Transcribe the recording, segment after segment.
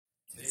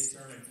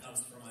Today's sermon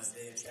comes from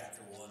Isaiah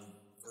chapter 1,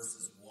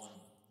 verses 1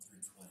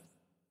 through 20.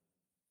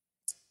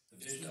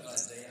 The vision of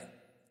Isaiah,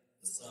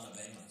 the son of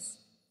Amos,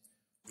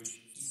 which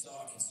he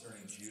saw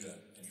concerning Judah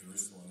and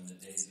Jerusalem in the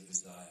days of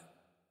Uzziah,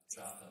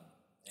 Jotham,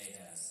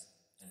 Ahaz,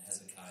 and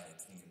Hezekiah,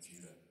 king of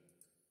Judah.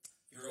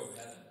 Hear, O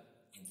heaven,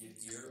 and give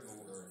ear, O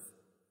earth,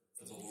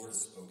 for the Lord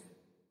has spoken.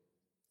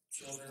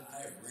 Children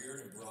I have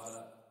reared and brought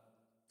up,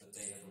 but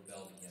they have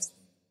rebelled against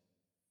me.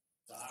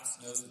 The ox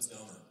knows its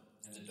owner,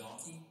 and the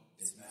donkey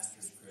its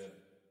master's crib.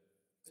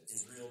 But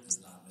Israel does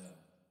not know.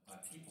 My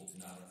people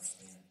do not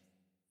understand.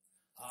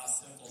 Ah,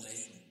 sinful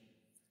nation,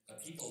 a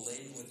people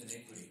laden with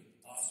iniquity,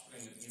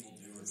 offspring of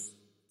evildoers,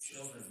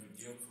 children who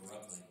deal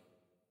corruptly.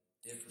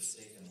 They have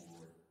forsaken the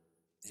Lord.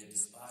 They have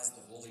despised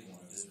the Holy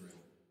One of Israel.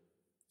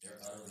 They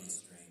are utterly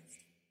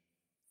estranged.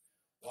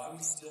 Why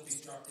will you still be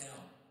struck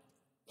down?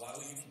 Why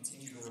will you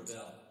continue to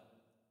rebel?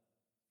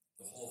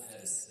 The whole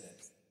head is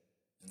sick,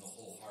 and the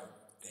whole heart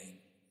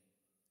faint.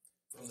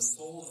 From the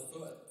sole of the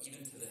foot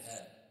even to the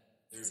head,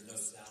 there is no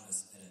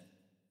soundness in it,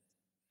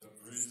 but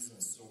bruises and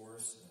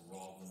sores and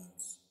raw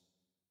wounds.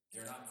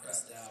 They are not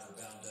pressed out or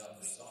bound up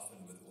or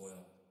softened with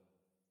oil.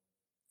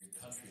 Your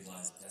country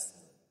lies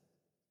desolate.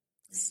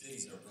 Your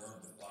cities are burned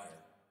with fire.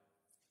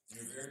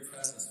 In your very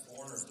presence,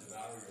 foreigners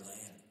devour your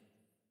land.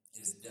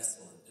 It is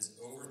desolate, it is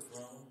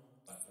overthrown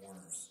by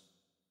foreigners.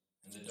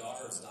 And the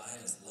daughter of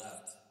Zion is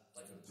left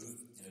like a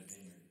booth in a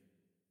vineyard,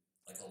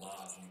 like a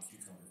lodge in a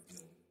cucumber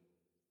field,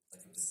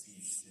 like a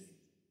besieged city.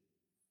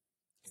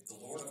 If the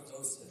Lord of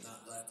hosts had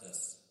not left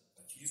us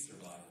a few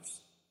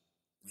survivors,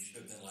 we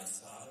should have been like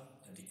Sodom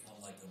and become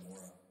like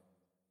Gomorrah.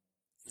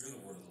 Hear the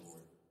word of the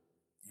Lord.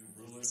 You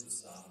rulers of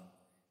Sodom,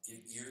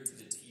 give ear to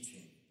the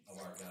teaching of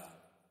our God,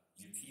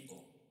 you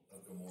people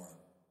of Gomorrah.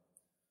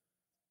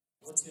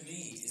 What to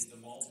me is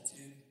the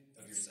multitude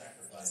of your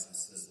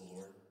sacrifices, says the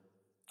Lord.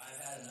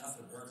 I've had enough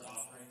of burnt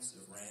offerings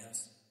of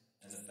rams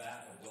and the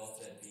fat of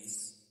well-fed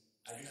beasts.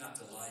 I do not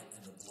delight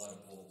in the blood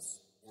of bulls,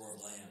 or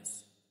of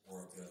lambs,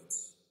 or of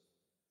goats.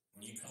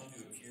 When you come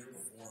to appear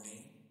before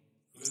me,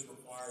 who has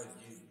required of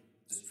you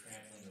this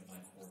trampling of my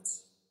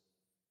courts?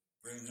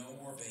 Bring no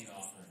more vain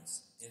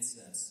offerings.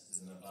 Incense is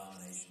an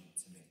abomination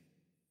to me.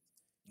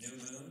 New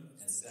moon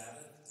and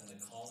Sabbath and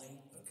the calling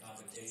of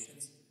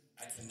convocations,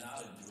 I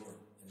cannot endure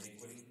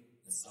iniquity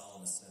and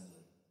solemn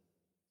assembly.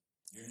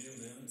 Your new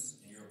moons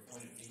and your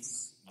appointed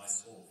feasts, my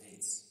soul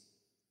hates.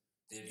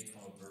 They have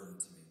become a burden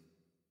to me.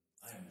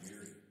 I am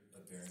weary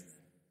of bearing them.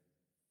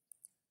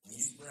 When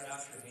you spread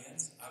out your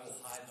hands, I will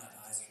hide my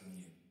eyes from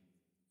you.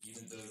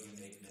 Even though you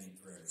make many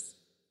prayers,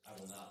 I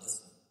will not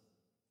listen.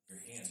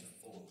 Your hands are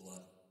full of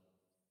blood.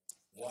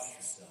 Wash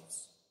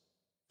yourselves.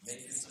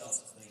 Make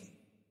yourselves clean.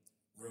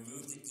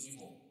 Remove the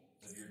evil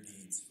of your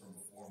deeds from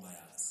before my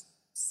eyes.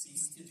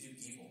 Cease to do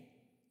evil.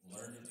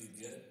 Learn to do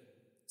good.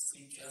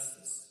 Seek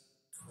justice.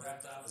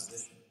 Correct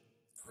opposition.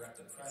 Correct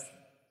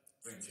oppression.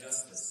 Bring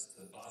justice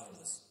to the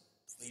fatherless.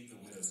 Plead the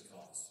widow's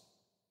cause.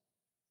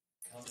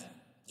 Come now,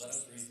 let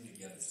us reason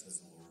together, says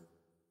the Lord.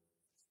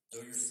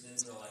 Though your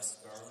sins are like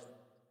scarlet,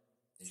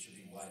 they shall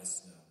be white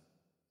as snow.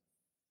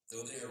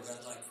 Though they are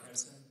red like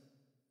crimson,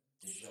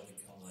 they shall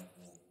become like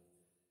wool.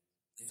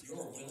 If you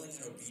are willing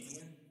and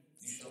obedient,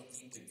 you shall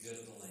eat the good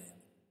of the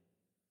land.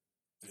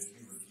 But if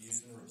you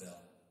refuse and rebel,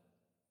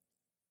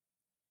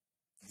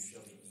 you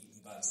shall be eaten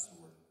by the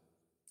sword,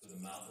 for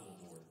the mouth of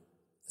the Lord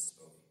has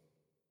spoken.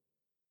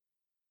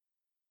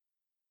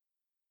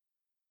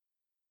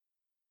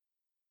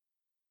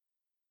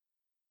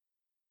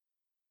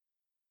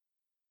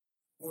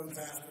 One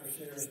pastor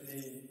shares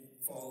the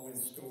following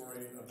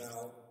story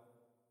about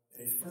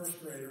a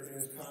first grader in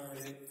his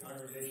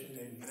congregation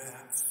named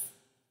Max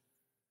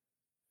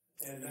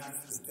and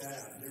Max's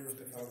dad. Here was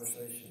the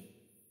conversation.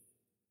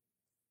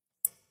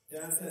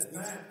 Dad says,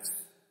 Max,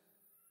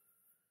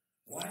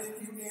 why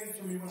didn't you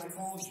answer me when I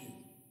called you?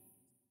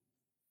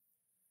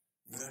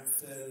 Max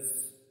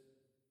says,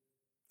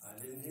 I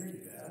didn't hear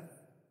you, Dad.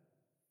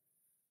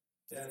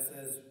 Dad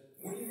says,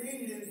 what do you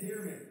mean you didn't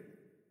hear me?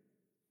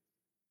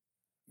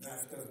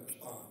 Max doesn't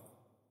respond.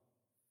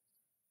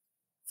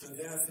 So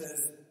Dad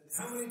says,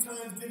 how many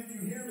times didn't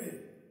you hear me?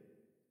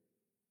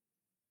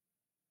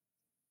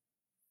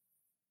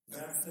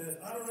 Max says,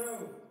 I don't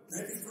know,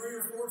 maybe 3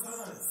 or 4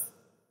 times.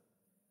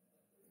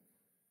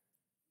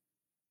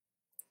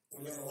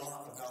 We learn a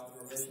lot about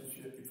the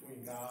relationship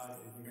between God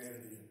and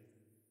humanity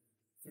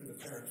through the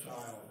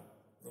parent-child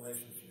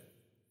relationship.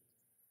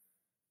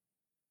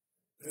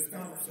 This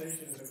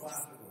conversation is a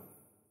classic one.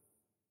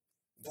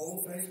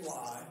 Bold-faced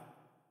lie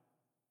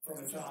from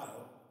a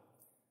child,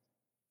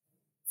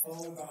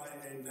 followed by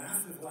a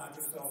massive lack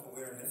of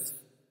self-awareness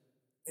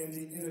and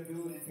the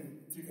inability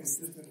to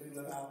consistently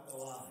live out the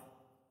lie.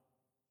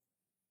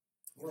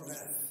 We're a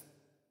mess.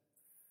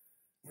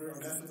 We're a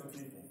mess of a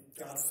people.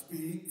 God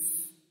speaks,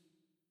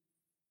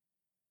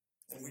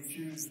 and we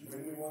choose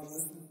when we want to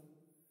listen.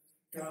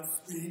 God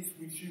speaks,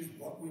 we choose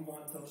what we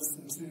want to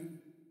listen to.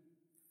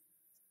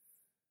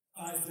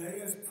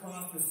 Isaiah's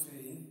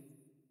prophecy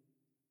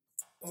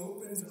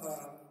opens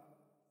up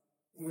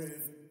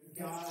with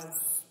God's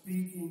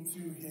speaking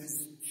to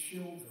his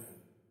children.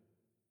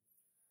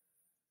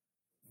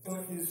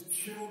 But his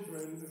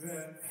children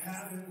that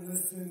haven't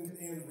listened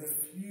and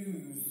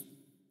refuse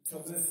to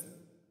listen.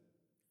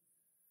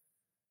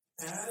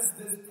 As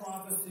this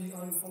prophecy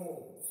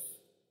unfolds,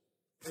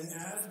 and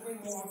as we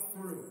walk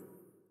through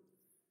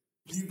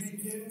it, you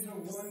begin to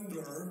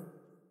wonder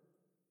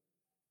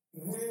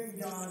when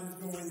God is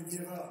going to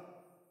give up.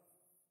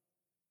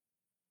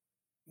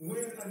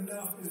 When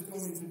enough is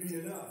going to be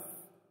enough.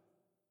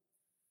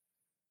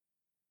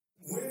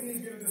 When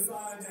he's going to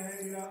decide to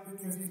hang it up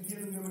because he's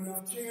given them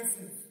enough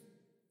chances.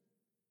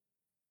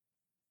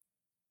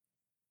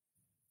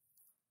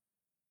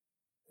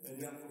 And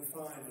yet what we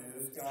find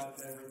is God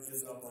never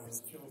gives up on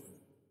his children.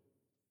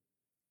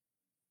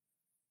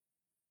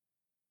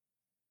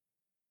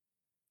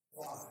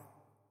 Why?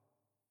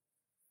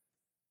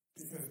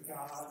 Because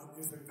God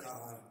is a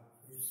God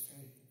who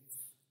saves.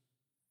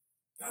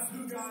 That's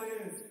who God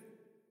is.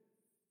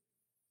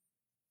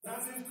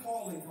 That's his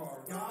calling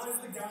card. God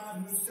is the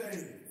God who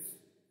saves.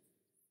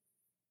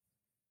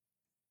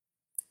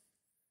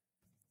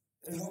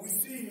 And what we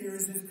see here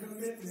is his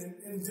commitment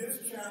in this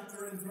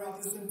chapter and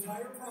throughout this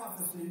entire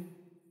prophecy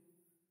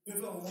is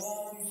a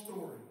long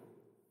story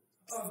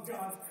of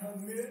God's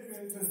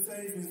commitment to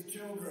save his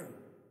children.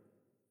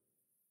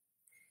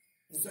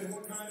 You say,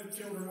 what kind of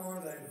children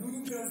are they?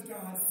 Who does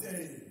God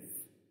save?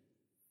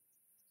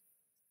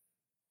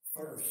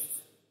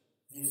 First,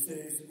 he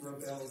saves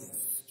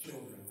rebellious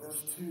children.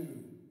 Verse 2.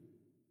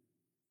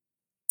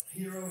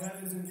 Hear, O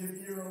heavens, and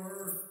give ear, O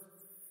earth.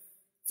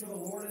 For the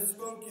Lord has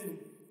spoken.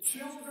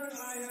 Children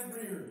I have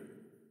reared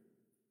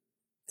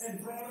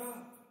and brought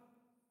up,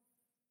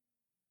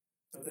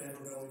 but they have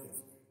rebelled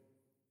against me.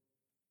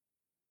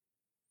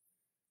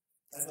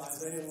 As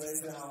Isaiah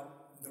lays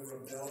out the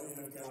rebellion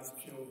of God's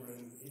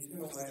children, he's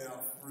going to lay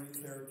out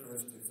three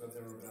characteristics of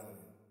their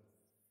rebellion.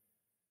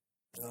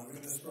 And I'm going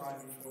to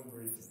describe each one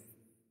briefly.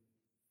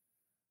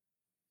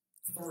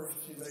 First,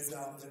 he lays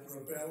out that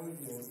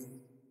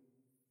rebellion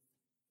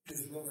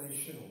is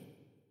relational.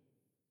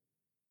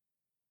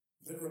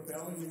 That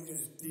rebellion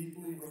is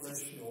deeply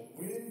relational.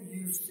 When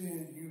you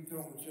sin, you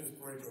don't just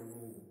break a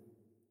rule.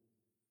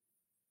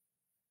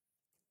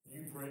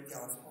 You break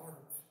God's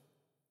heart.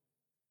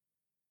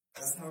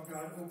 That's how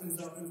God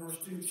opens up in verse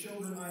 2.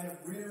 Children I have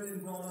reared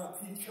and brought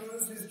up. He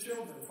chose his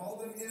children,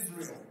 called them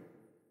Israel.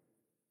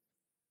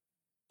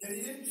 And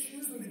he didn't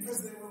choose them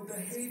because they were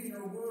behaving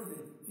or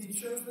worthy. He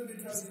chose them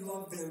because he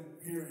loved them,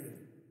 period.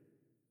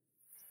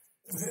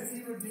 And then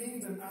he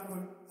redeemed them out of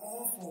an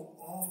awful,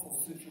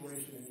 awful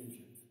situation in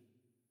Egypt.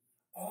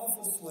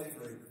 Awful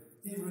slavery.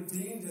 He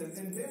redeemed them.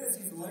 And then as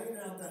he's laying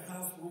out the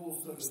house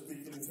rules, so to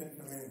speak, in the Ten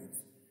Commandments,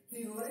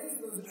 he lays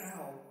those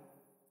out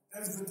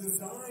as the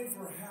design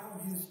for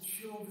how his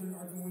children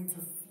are going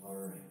to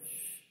flourish.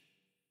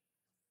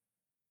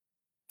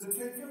 The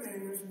Ten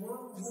Commandments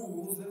weren't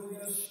rules that were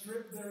going to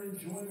strip their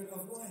enjoyment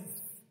of life.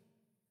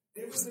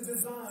 It was a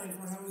design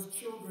for how his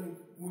children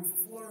would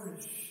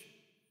flourish.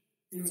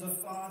 He was a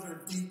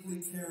father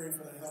deeply caring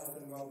for the health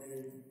and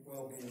well-being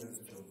of his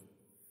children.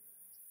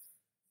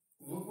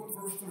 Look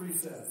what verse 3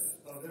 says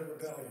of their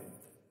rebellion.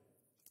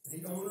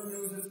 The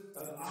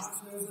ox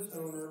knows its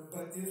owner,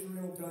 but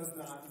Israel does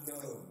not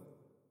know.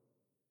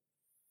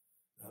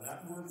 Now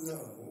that word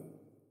know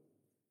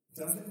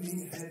doesn't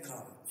mean head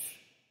knowledge.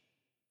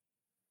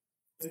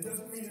 It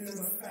doesn't mean to know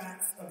the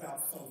facts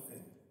about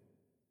something.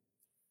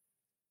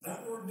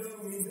 That word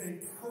know means a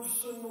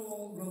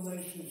personal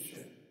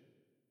relationship.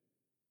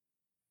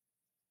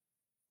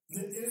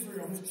 That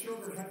Israel, his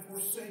children, had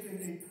forsaken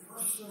a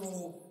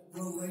personal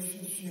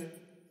relationship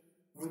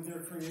with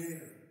their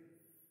Creator.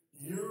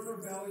 Your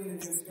rebellion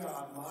against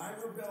God, my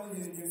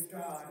rebellion against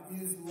God,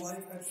 is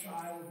like a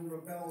child who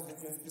rebels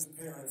against his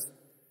parents.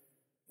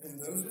 And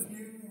those of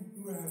you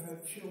who have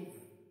had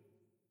children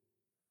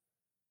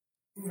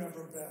who have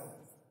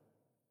rebelled,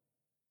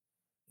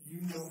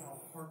 you know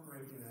how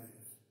heartbreaking that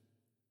is.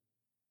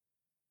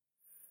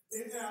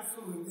 It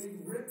absolutely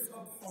rips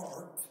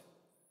apart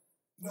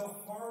the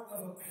heart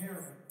of a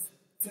parent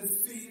to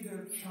see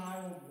their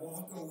child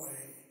walk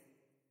away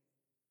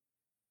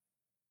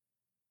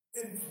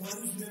and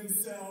plunge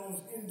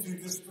themselves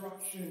into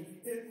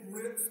destruction. It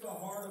rips the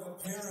heart of a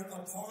parent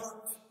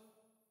apart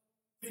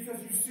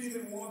because you see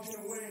them walking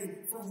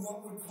away from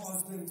what would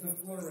cause them to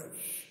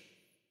flourish.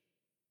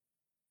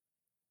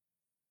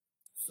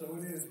 So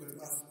it is with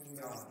us and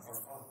God,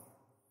 our Father.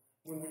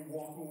 When we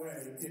walk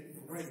away,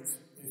 it breaks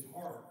his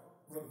heart.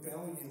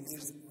 Rebellion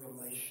is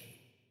relational.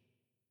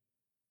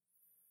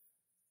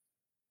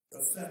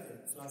 But second,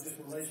 it's not just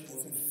relational,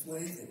 it's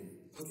enslaving.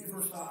 Look at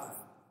verse 5.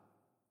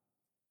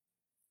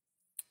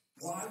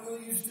 Why will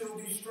you still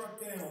be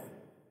struck down?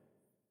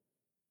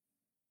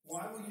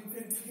 Why will you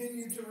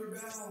continue to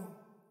rebel?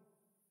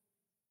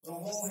 The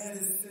whole head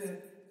is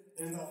sick,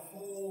 and the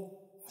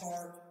whole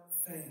heart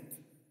faint.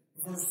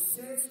 Verse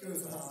 6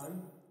 goes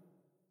on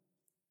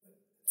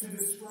to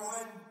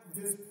describe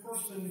this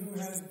person who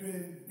has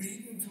been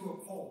beaten to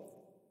a pulp,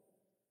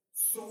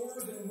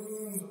 sores and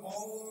wounds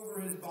all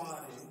over his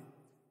body,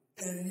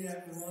 and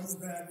yet runs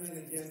back in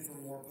again for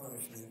more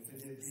punishment to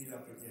get beat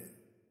up again.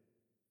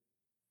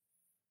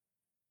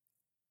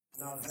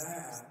 Now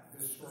that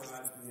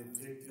describes the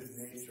addictive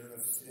nature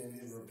of sin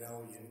and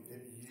rebellion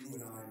that you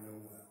and I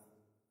know well.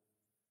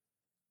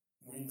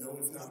 We know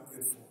it's not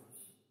good for us.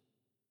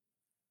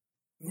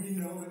 We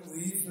know it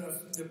leaves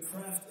us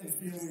depressed and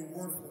feeling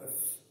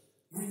worthless.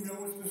 We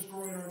know it's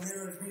destroyed our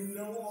marriage. We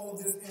know all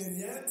of this, and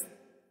yet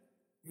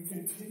we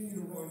continue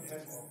to run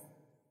headlong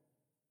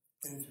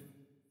into it.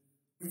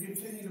 We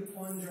continue to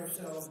plunge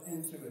ourselves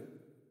into it.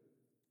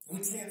 We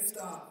can't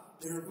stop.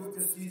 In her book,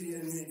 The Seed, the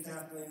Enemy,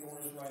 Kathleen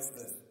Norris writes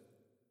this: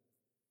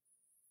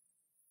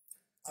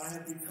 I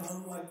have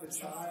become like the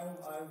child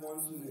I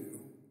once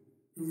knew,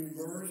 who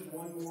emerged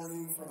one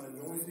morning from a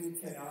noisy,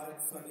 chaotic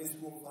Sunday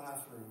school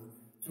classroom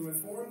to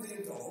inform the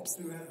adults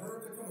who had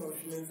heard the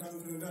commotion and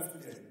come to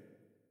investigate.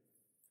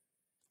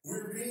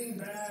 We're being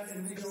bad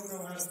and we don't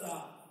know how to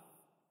stop.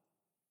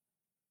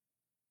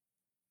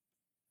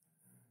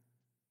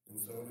 And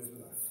so it is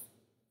with us.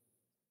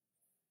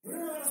 We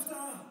don't know how to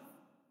stop.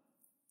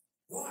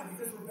 Why?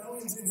 Because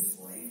rebellion is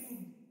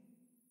enslaving.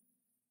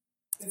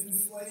 It's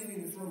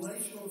enslaving. It's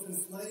relational. It's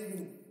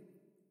enslaving.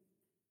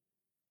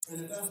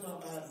 And if that's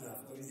not bad enough,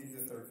 let me give you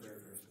the third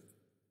characteristic.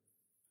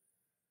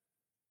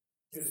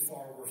 It's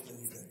far worse than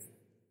you think.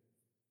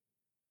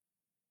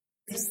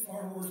 It's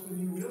far worse than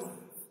you realize.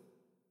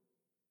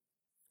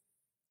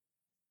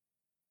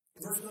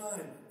 Verse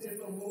 9, if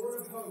the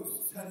Lord of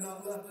hosts had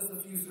not left us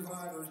a few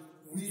survivors,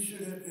 we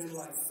should have been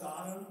like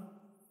Sodom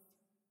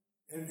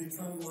and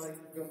become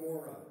like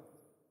Gomorrah.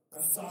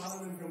 Now,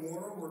 Sodom and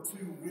Gomorrah were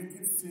two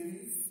wicked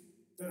cities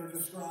that are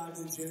described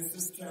in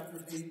Genesis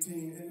chapters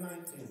 18 and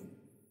 19.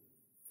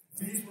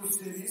 These were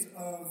cities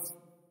of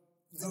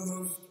the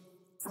most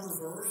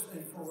perverse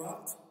and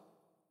corrupt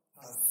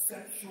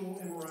sexual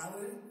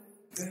immorality.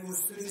 They were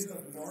cities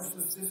of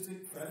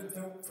narcissistic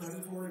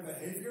predatory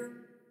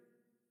behavior.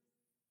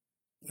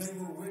 They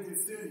were wicked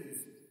cities.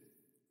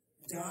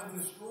 God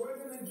destroyed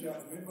them in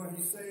judgment, but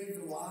he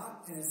saved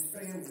Lot and his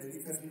family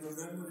because he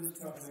remembered his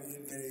covenant he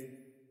had made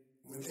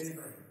with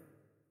Abraham.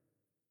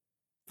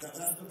 Now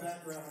that's the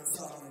background on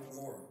Sodom and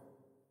Gomorrah.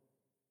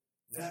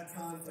 That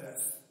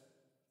context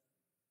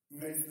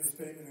makes the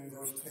statement in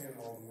verse 10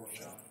 all the more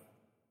shocking.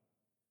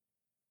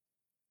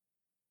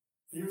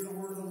 Hear the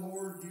word of the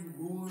Lord, you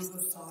rulers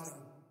of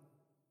Sodom.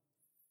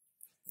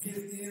 Give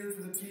ear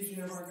to the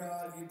teaching of our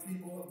God, you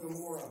people of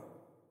Gomorrah.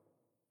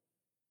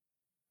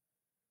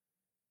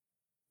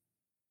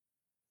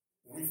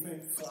 We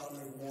think Sodom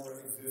and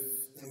Gomorrah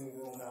exists in the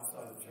world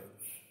outside the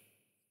church.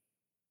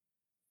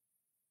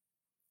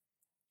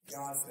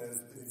 God says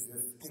it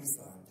exists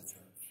inside the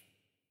church.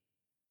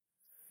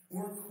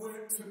 We're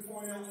quick to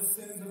point out the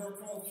sins of our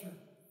culture.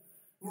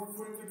 We're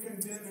quick to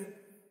condemn it.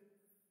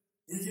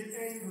 We get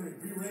angry.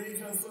 We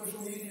rage on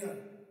social media.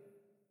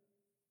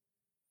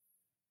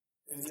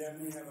 And yet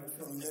we have a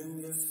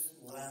tremendous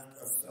lack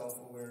of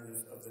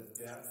self-awareness of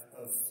the depth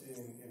of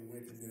sin and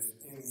wickedness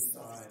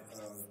inside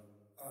of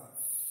us.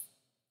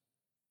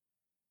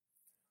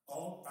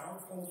 Our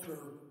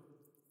culture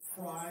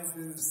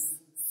prizes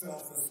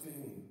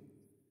self-esteem.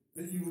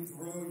 That you would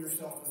grow your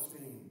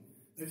self-esteem.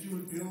 That you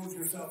would build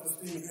your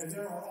self-esteem. And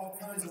there are all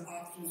kinds of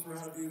options for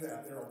how to do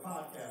that. There are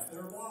podcasts,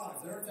 there are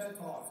blogs, there are TED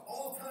Talks,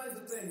 all kinds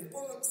of things,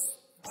 books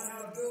on how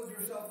to build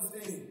your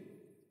self-esteem.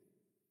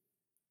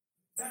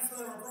 That's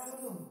not our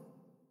problem.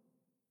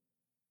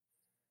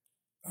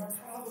 Our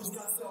problem is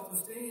not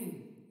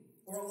self-esteem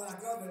or a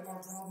lack of it.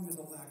 Our problem is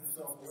a lack of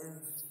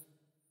self-awareness.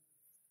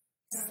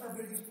 That's our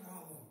biggest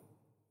problem.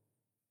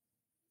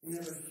 We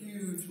have a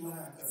huge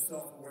lack of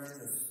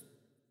self-awareness.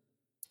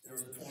 There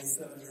was a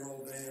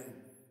 27-year-old man,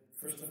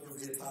 Christopher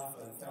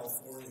Viatafa in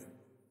California,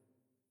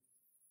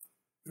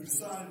 who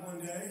decided one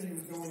day he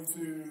was going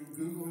to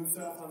Google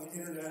himself on the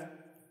internet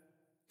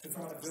to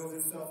try to build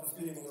his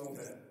self-esteem a little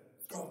bit.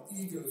 It's called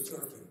ego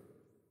surfing.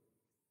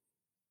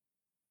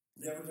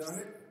 You ever done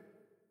it?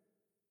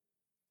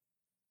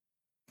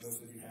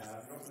 Most of you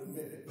have. You don't have to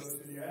admit it.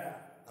 Most of you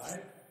have,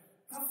 right?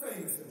 How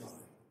famous am I?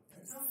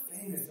 How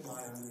famous am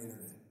I on the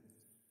internet?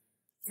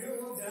 Feel a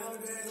little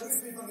down today? Let me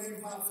see if my name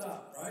pops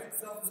up, right?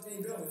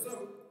 Self-esteem building.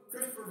 So,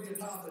 Christopher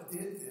Viatafa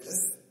did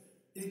this.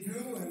 He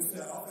Googled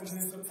himself, and to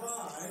his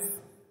surprise,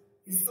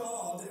 he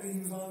saw that he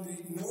was on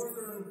the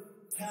Northern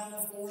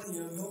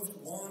California Most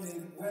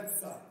Wanted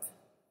website.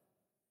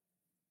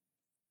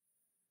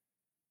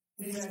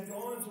 He had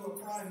gone to a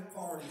private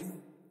party,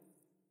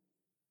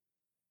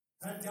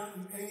 had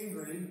gotten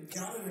angry,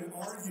 got in an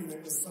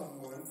argument with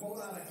someone,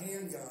 pulled out a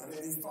handgun, and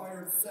he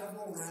fired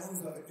several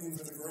rounds of it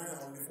into the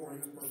ground before he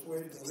was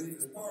persuaded to leave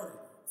his party.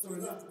 So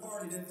he left the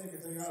party, didn't think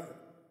anything of it.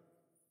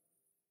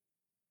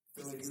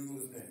 Till he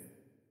Googled his name.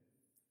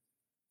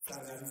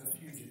 Found out he's a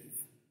fugitive.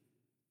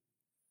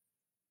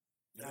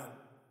 Now,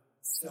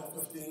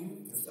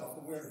 self-esteem to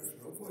self-awareness,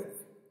 real quick.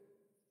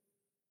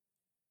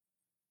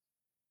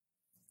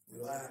 We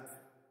lack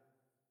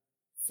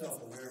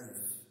self-awareness.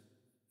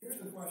 Here's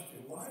the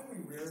question. Why do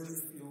we rarely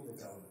feel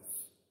rebellious?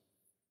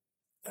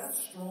 That's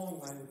strong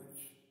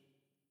language.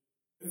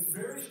 It's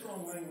very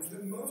strong language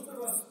that most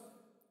of us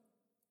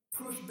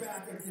push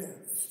back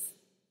against.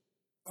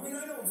 I mean,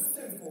 I know I'm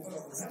sinful, but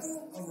a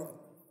rebel?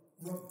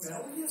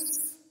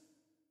 Rebellious?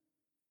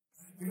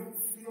 We don't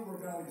feel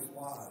rebellious.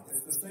 Why?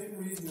 It's the same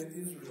reason that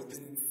Israel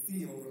didn't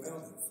feel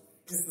rebellious.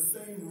 It's the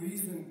same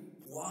reason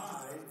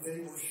why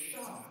they were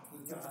shocked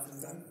with God's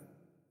indictment.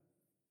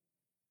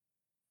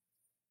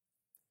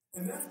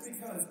 And that's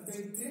because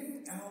they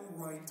didn't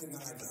outright deny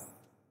God.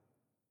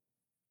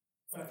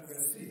 In fact, we're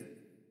going to see it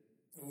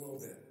in a little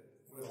bit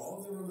with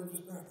all their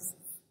religious practices.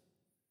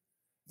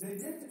 They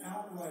didn't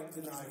outright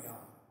deny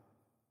God,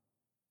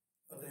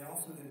 but they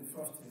also didn't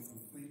trust Him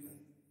completely.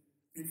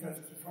 Because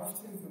to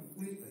trust Him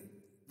completely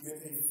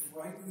meant a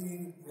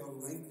frightening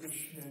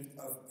relinquishment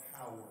of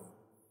power.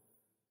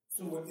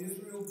 So what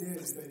Israel did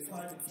is they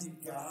tried to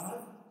keep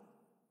God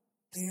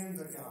and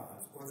the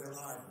gods, or their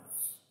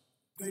idols.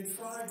 They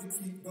tried to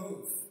keep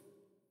both,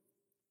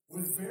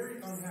 with very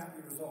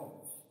unhappy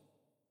results.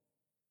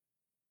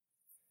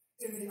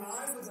 In the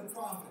eyes of the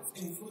prophets,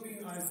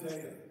 including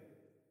Isaiah,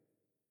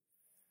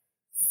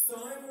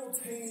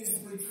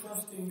 simultaneously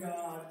trusting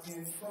God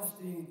and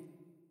trusting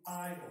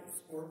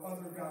idols or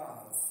other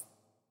gods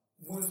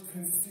was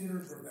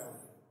considered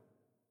rebellion.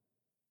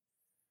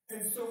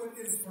 And so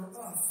it is for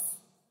us.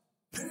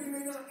 We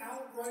may not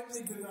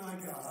outrightly deny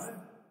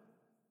God,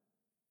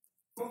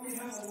 but we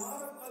have a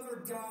lot of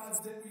other gods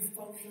that we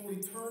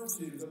functionally turn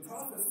to. The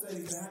prophets say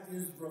that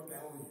is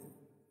rebellion.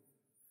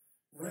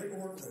 Ray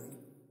Ortland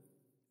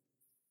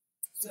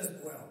says,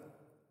 well,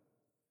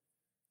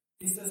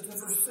 he says to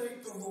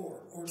forsake the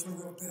Lord or to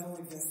rebel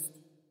against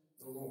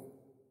the Lord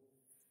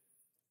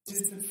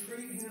is to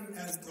treat Him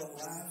as the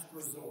last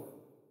resort.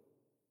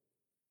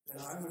 And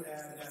I would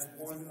add, as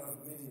one of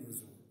many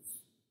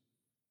resorts,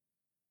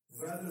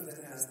 rather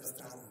than as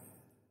the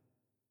fountainhead.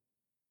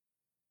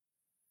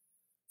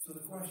 So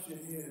the question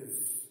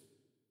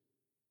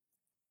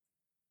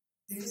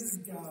is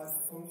God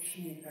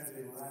functioning as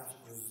a last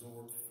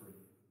resort for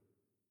you?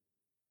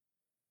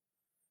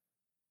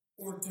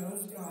 Or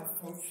does God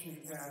function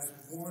as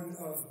one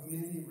of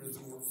many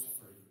resorts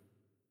for you?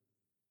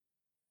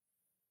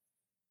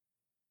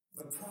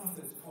 The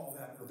prophets call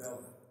that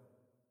rebellion.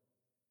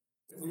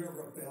 That we are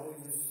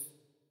rebellious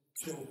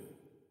children.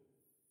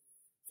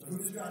 So who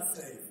does God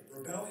save?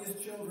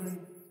 Rebellious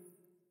children,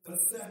 but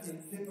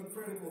second,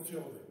 hypocritical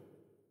children.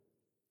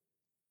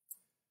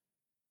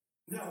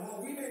 Now,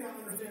 while we may not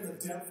understand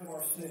the depth of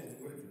our sin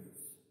and wickedness,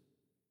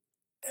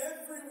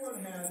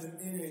 everyone has an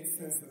innate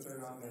sense that they're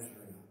not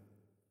measuring up.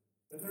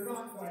 That they're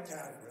not quite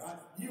adequate.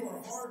 You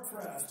are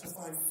hard-pressed to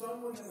find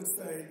someone that would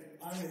say,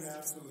 I am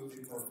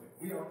absolutely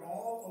perfect. We are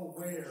all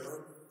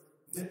aware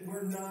that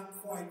we're not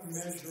quite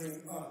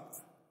measuring up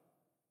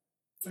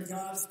to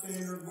God's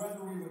standard,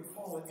 whether we would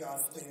call it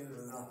God's standard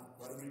or not,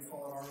 whether we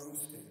call it our own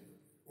standard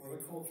or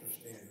the culture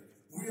standard.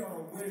 We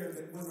are aware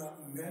that we're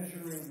not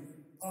measuring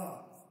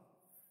up.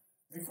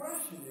 The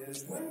question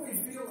is, when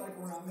we feel like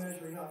we're not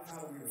measuring up, how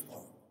do we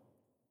respond?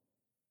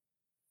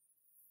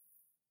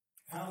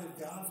 How did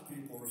God's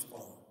people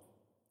respond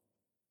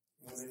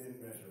when they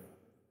didn't measure up?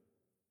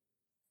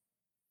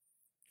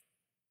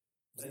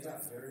 They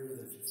got very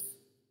religious.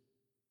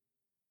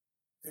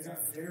 They got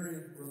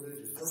very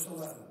religious. Verse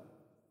 11.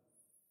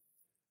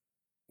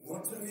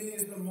 What to me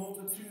is the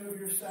multitude of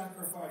your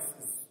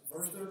sacrifices?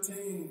 Verse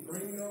 13.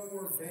 Bring no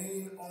more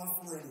vain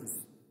offerings.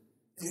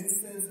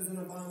 Incense is an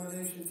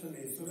abomination to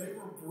me. So they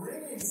were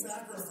bringing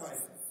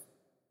sacrifices.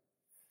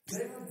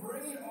 They were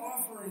bringing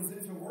offerings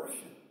into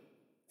worship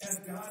as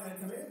God had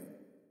commanded.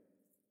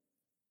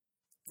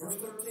 Verse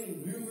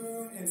 13, new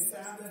moon and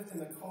Sabbath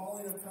and the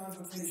calling of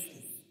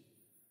convocations.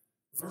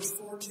 Verse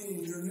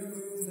 14, your new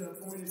moons and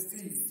appointed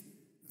feasts.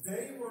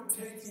 They were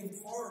taking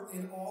part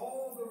in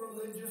all the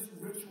religious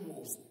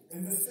rituals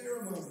and the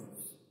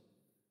ceremonies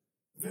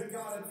that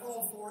God had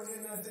called for,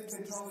 and I think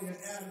they probably had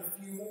added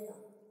a few more.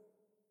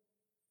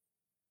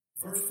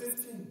 Verse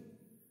 15,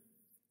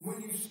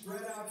 when you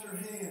spread out your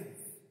hands,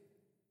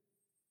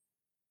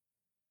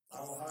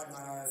 I will hide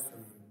my eyes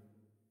from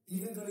you.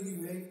 Even though you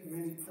make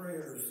many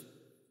prayers,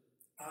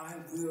 I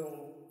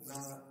will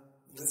not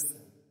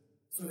listen.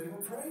 So they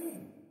were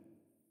praying.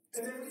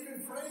 And they were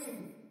even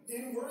praying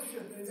in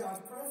worship in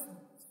God's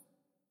presence.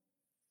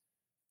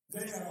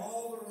 They had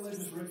all the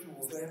religious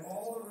rituals. They had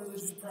all the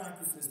religious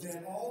practices. They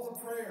had all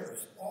the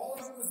prayers. All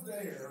of it was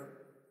there.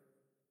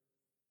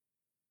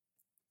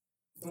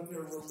 But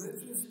their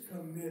religious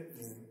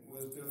commitment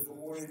was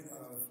devoid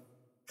of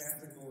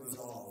ethical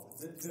resolve.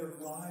 That their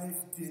lives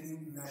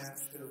didn't match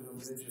their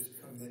religious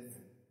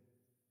commitment,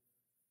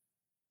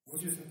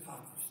 which is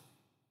hypocrisy.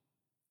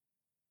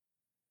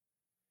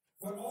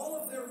 But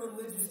all of their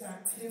religious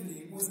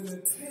activity was an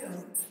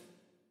attempt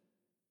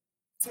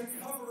to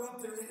cover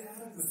up their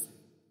inadequacy.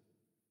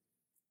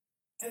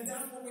 And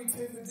that's what we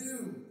tend to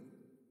do.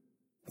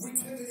 We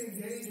tend to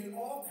engage in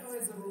all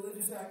kinds of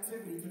religious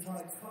activity to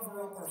try to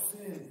cover up our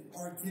sin,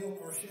 our guilt,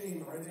 our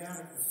shame, our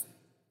inadequacy.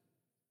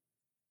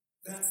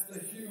 That's the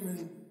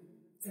human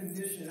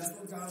condition. That's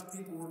what God's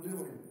people were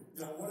doing.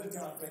 Now, what did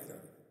God think of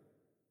it?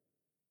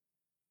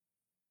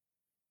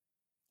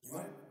 You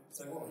might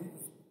say, well, he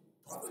was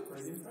probably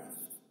pretty impressed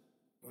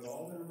with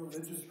all their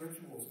religious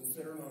rituals and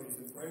ceremonies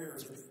and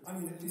prayers. I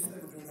mean, at least they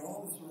were doing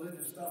all this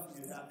religious stuff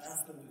you'd have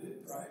asked them to do,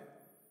 right?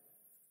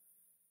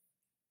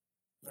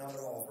 Not at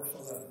all. Verse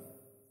 11.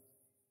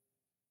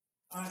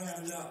 I had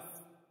enough.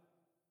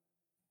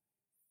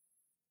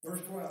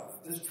 Verse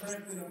 12. This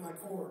trampling of my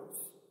courts.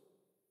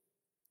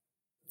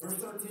 Verse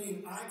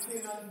 13. I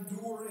cannot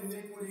endure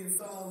iniquity in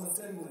solemn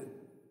assembly.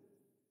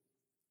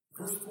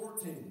 Verse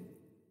 14.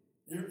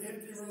 Your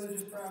empty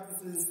religious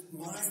practices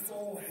my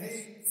soul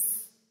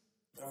hates.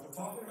 Now, if we're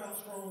talking about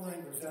strong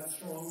language, that's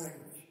strong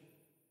language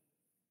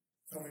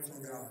coming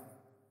from God.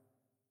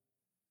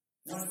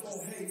 My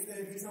soul hates.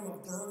 They have become a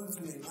burden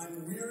to me.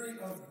 I'm weary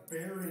of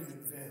bearing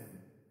them.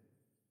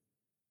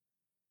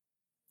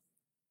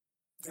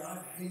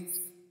 God hates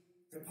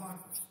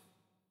hypocrisy.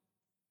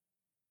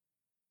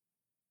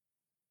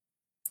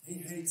 He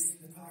hates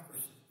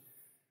hypocrisy.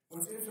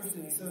 What's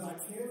interesting, he says, I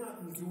cannot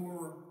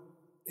endure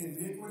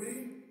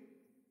iniquity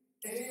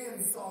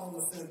and solemn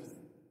assembly.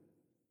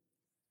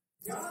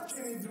 God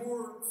can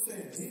endure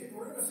sin.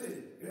 We're going to see.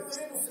 He'll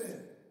handle sin.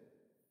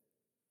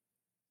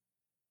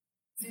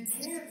 He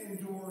can't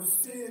endure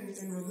sin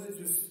in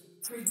religious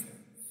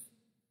pretense.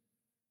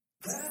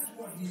 That's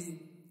what he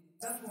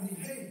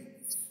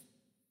hates.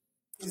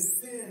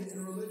 Is sin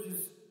in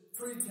religious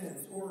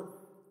pretense or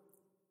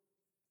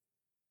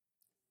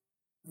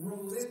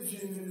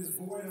religion that is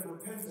void of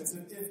repentance.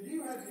 If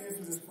you had to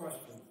answer this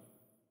question,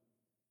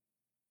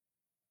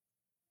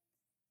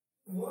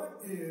 what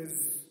is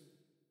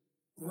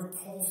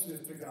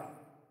repulsive to God?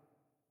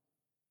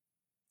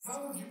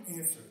 How would you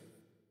answer it?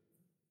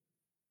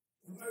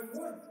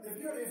 If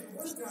you had to answer,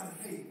 what does God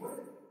hate?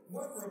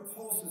 What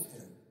repulses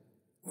him?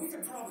 We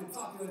could probably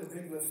populate a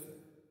big list there.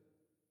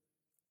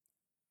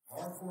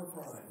 Hardcore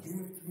crime,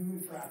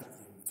 human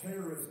trafficking,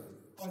 terrorism,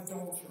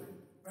 adultery.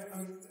 Right? I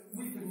mean,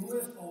 we could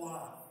list a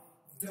lot.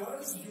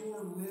 Does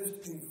your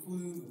list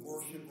include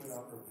worship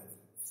without repentance?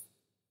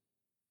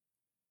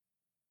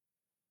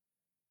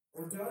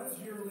 Or does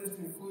your list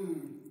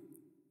include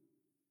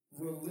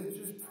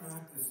religious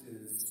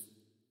practices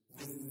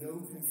with no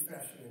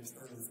confession and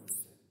turning from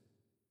sin?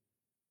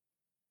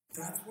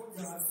 That's what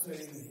God's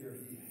saying here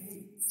he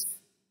hates.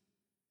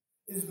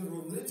 Is the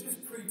religious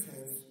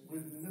pretense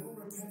with no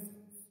repentance,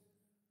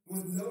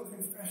 with no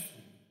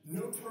confession,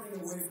 no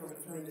turning away from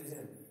it, turning to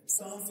him.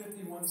 Psalm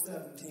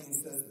 51:17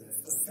 says this,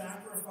 the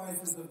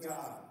sacrifices of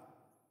God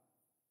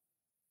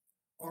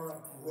are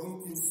a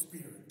broken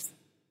spirit.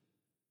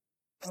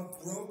 A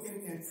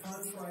broken and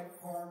contrite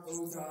heart,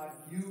 O God,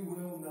 you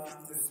will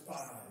not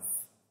despise.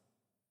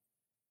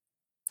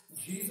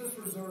 Jesus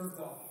reserved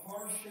the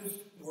harshest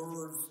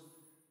words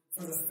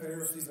for the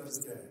Pharisees of his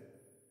day.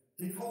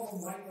 He called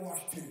them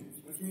whitewashed tombs,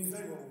 which means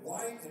they were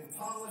white and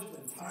polished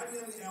and tidy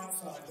on the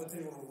outside, but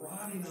they were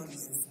rotting on the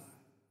inside.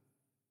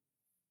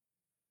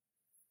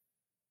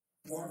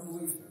 Martin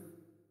Luther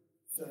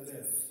said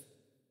this,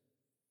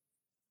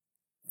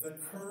 the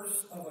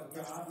curse of a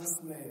godless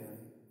man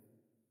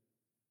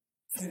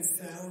can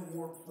sound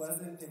more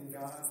pleasant in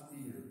God's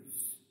ears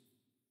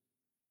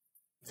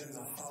than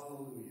the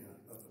hallelujah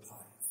of the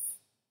pious.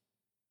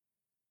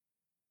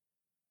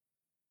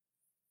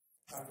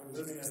 After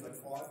living as a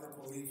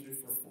quadriplegic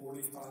for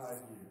 45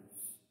 years,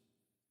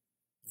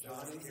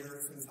 Johnny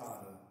Erickson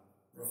Tata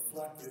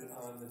reflected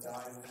on the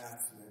diving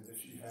accident that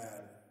she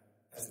had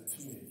as a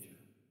teenager.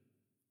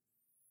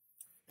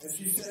 And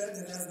she said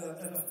that as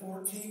a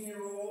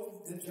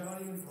 14-year-old, that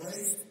Johnny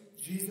embraced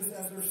Jesus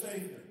as her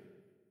Savior.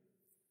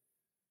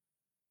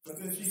 But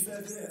then she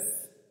said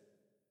this,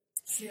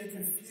 she had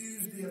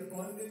confused the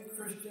abundant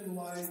Christian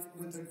life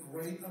with the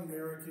great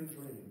American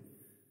dream.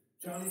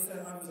 Johnny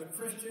said, I was a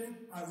Christian,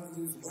 I would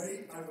lose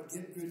weight, I would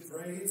get good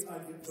grades,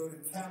 I'd get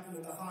voted captain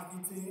of the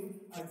hockey team,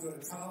 I'd go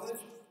to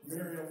college,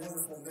 marry a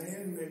wonderful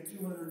man who made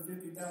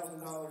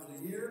 $250,000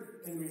 a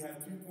year, and we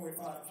had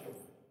 2.5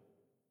 children.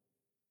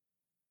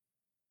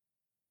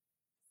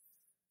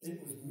 It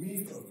was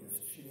me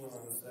focused, she went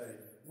on to say.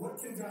 What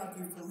can God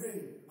do for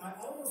me? I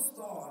almost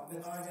thought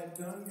that I had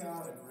done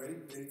God a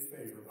great big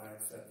favor by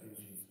accepting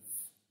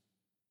Jesus.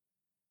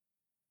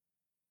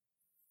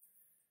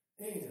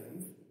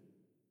 And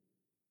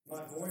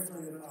my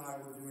boyfriend and I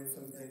were doing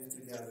some things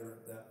together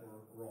that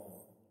were wrong.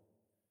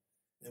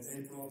 In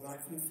April of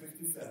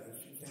 1967,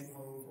 she came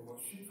home for what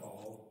she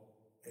called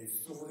a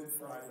sordid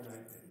Friday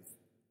night date.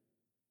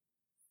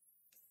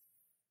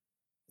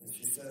 And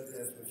she said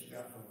this when she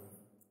got home.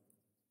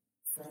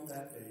 From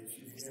that day,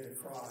 she began to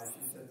cry.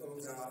 She said, oh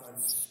God,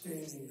 I'm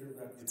staining your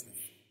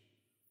reputation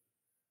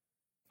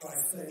by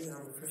saying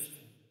I'm a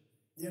Christian.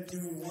 Yet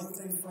doing one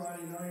thing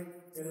Friday night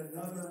and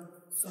another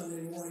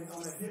Sunday morning,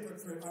 I'm a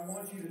hypocrite. I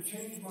want you to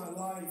change my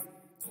life.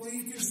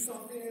 Please do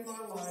something in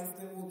my life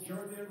that will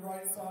jerk it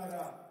right side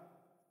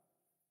up.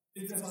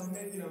 Because I'm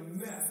making a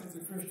mess of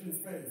the Christian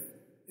faith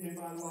in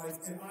my life,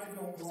 and I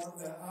don't want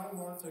that. I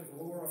want to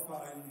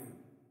glorify you.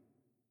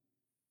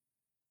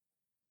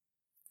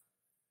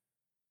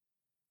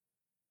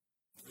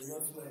 Three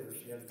months later,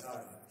 she had a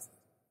diving accident.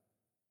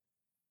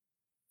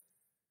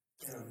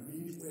 And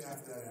immediately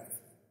after that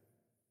accident,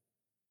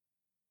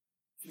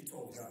 she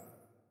told God,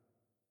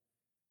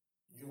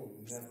 "You'll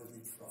never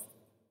be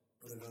trusted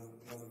with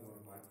another one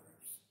of my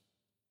prayers."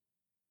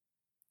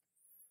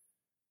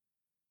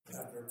 But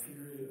after a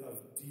period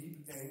of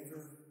deep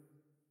anger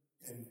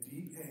and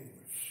deep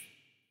anguish,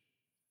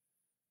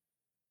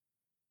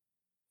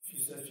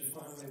 she said she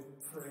finally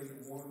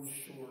prayed one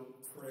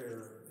short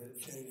prayer that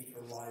changed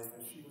her life,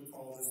 and she would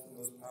call this the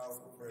most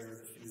powerful prayer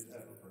that she has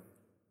ever prayed.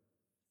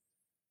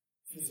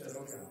 She said,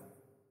 "Oh God,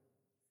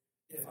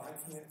 if I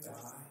can't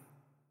die,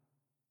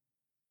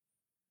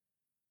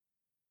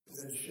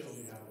 then show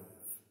me how to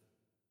live.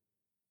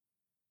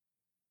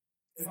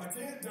 If I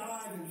can't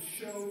die, then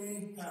show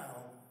me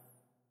how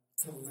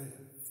to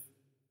live."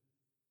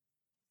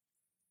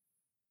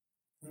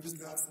 Who does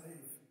God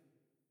save?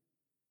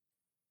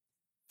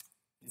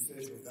 He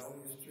saves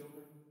rebellious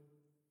children.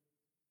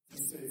 He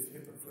saves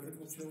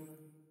hypocritical children.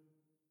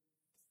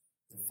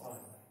 And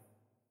finally,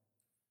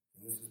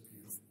 and this is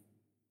beautiful,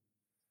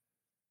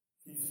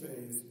 he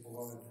saves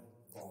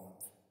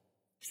blood-bought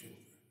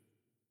children.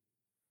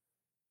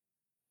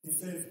 He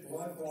saves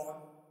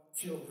blood-bought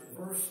children.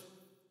 Verse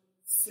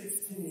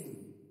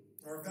 16,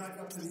 or back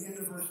up to the end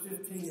of verse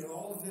 15, and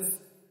all of this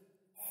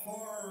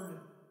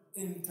hard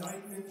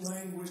indictment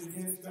language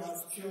against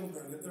God's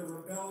children, that they're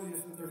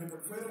rebellious, that they're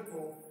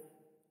hypocritical,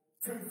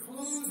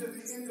 concludes at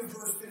the end of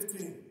verse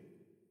 15.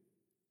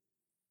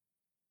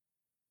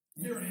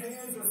 Your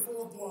hands are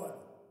full of blood.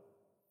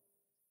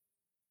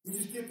 We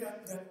just get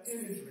that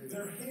imagery.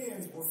 Their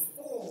hands were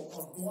full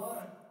of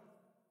blood.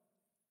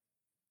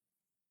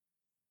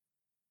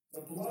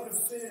 The blood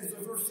of sin.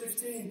 So verse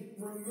 16,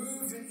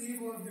 remove the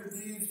evil of your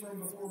deeds from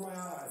before my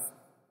eyes.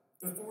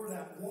 Before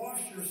that,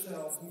 wash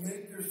yourselves,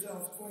 make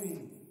yourselves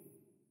clean.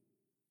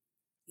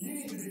 You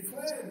need to be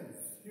cleansed.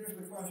 Here's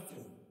the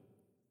question.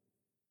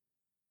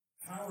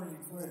 How are you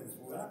cleansed?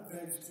 Well, that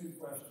begs two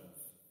questions.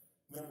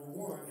 Number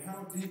one,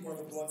 how deep are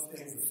the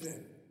bloodstains of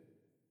sin?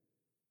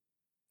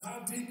 How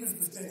deep is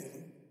the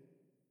stain?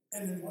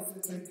 And then what's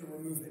it take to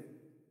remove it?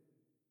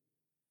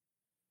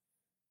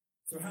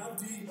 So how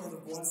deep are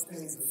the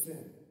bloodstains of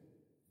sin?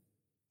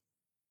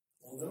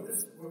 Well,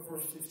 notice what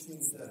verse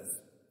 16 says.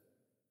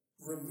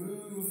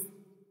 Remove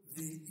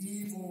the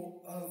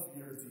evil of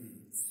your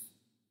deeds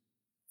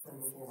from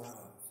before my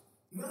eyes.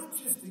 Not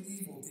just the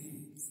evil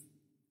deeds,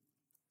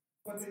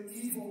 but the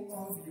evil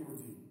of your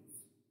deeds.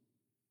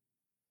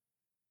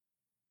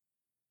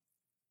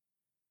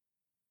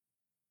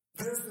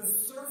 There's the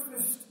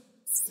surface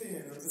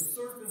sin, or the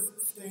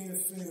surface stain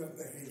of sin of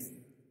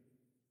behavior.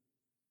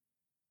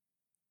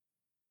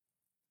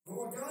 But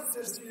what God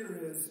says here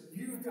is,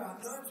 you've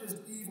got not just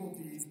evil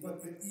deeds,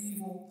 but the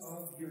evil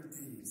of your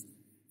deeds.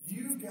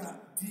 You've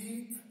got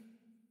deep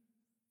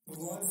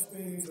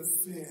bloodstains of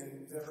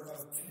sin that are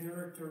of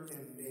character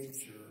and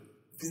nature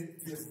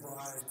that give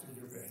rise to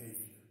your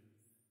behavior.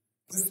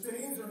 The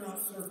stains are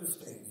not surface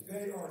stains.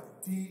 They are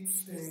deep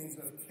stains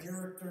of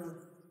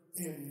character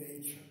and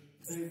nature.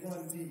 They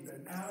run deep,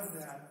 and out of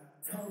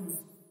that comes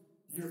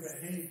your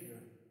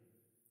behavior.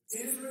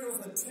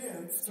 Israel's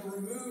attempts to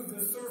remove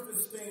the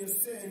surface stain of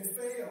sin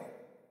fail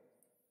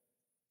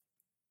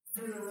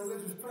through their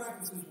religious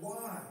practices.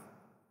 Why?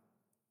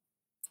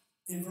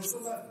 In verse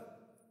 11,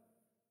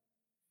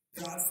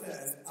 God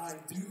says, I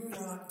do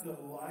not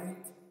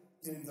delight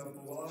in the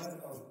blood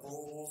of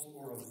bulls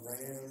or of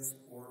lambs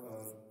or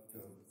of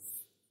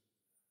goats.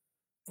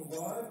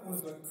 Blood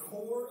was the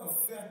core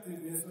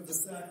effectiveness of the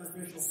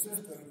sacrificial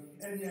system,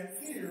 and yet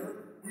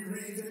here we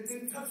read that it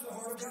didn't touch the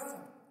heart of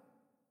God.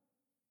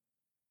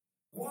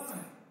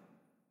 Why?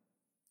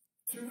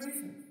 Two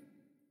reasons.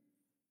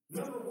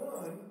 Number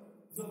one,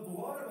 the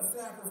blood of a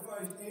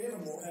sacrificed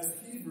animal, as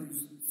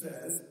Hebrews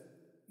says,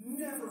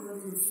 never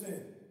removed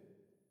sin.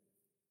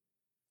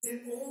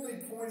 It only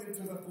pointed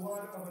to the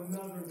blood of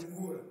another that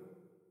would.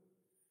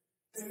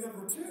 And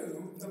number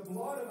two, the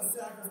blood of a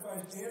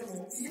sacrificed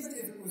animal, even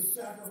if it was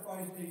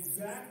sacrificed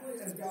exactly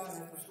as God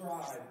had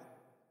prescribed,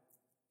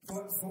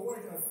 but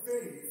void of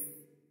faith,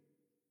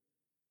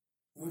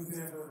 would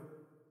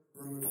never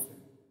remove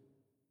sin.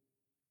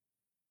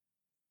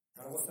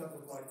 Now, what's that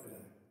look like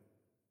today?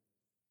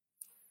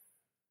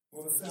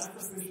 Well, the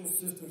sacrificial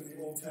system in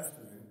the Old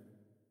Testament,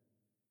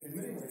 in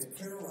many ways,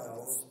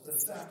 parallels the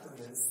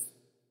sacraments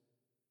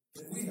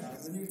that we have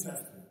in the New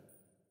Testament.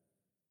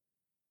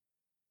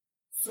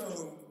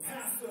 So,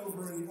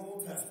 Passover in the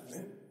Old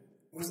Testament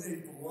was a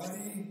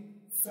bloody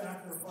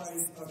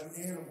sacrifice of an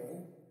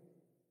animal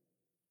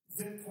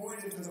that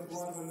pointed to the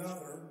blood of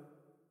another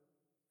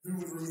who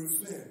would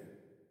remove sin.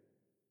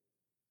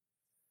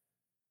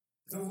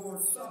 The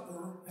Lord's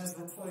Supper has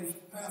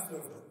replaced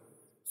Passover.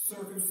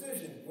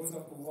 Circumcision was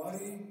a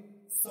bloody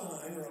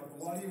sign or a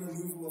bloody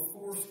removal of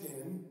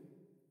foreskin.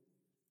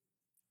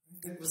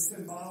 It was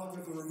symbolic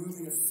of the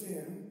removing of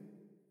sin.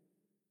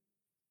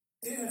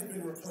 It has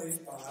been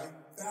replaced by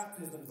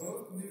baptism,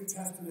 both New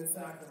Testament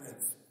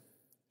sacraments.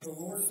 The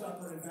Lord's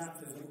Supper and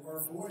baptism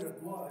are void of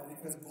blood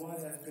because blood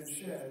has been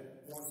shed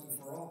once and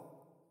for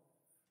all.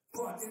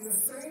 But in the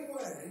same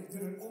way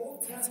that an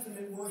Old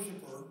Testament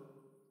worshiper,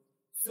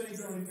 say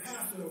during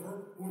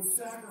Passover, would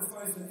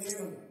sacrifice an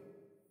animal.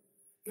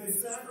 They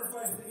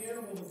sacrificed the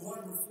animal, the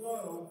blood would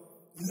flow,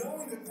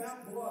 knowing that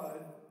that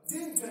blood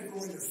didn't take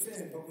away their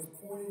sin, but was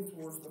pointing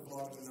towards the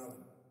blood of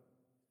another.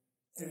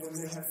 And when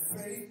they had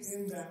faith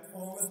in that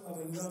promise of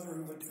another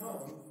who would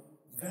come,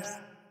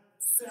 that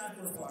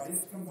sacrifice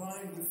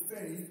combined with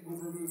faith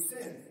would remove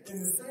sin. In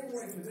the same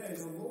way today,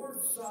 the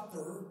Lord's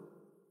Supper,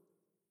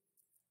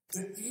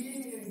 the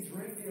eating and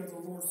drinking of the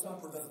Lord's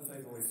Supper doesn't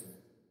take away sin.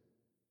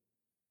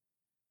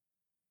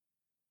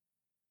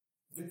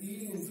 The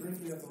eating and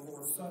drinking of the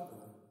Lord's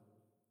Supper,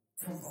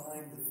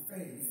 combined with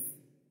faith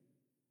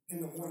in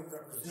the one it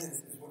represents,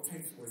 is what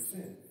takes away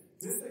sin.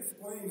 This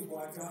explains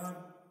why God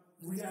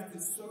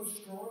reacted so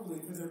strongly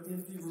to their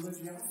empty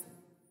religiosity.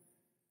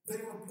 They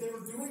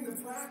were doing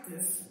the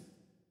practice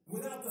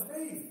without the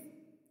faith,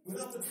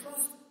 without the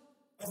trust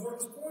of what it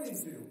was pointing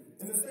to.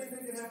 And the same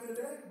thing can happen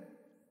today.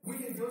 We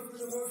can go through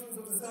the motions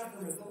of the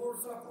sacraments, the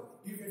Lord's Supper.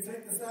 You can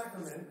take the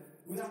sacrament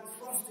without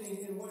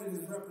trusting in what it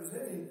is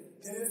representing,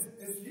 and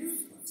it's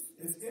useless.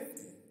 It's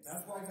empty.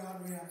 That's why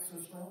God reacts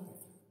so strongly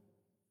to it.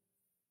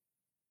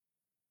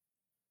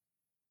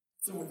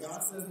 So when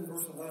God says in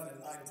verse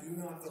 11, I do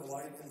not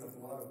delight in the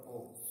blood of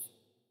bulls,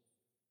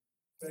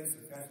 begs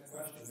the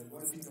question, then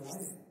what does he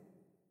delight in?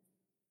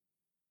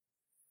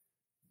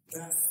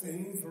 That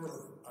same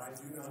verb, I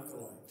do not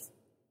delight,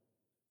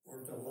 or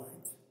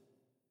delight,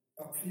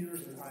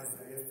 appears in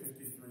Isaiah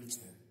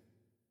 53:10.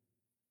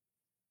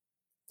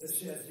 It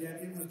says,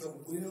 yet it was the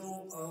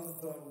will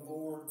of the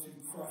Lord to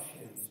crush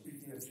him,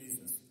 speaking of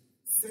Jesus.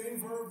 Same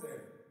verb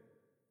there.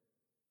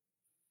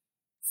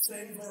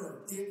 Same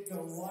verb. It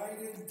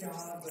delighted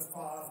God the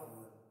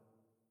Father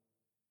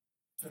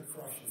to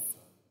crush his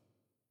Son.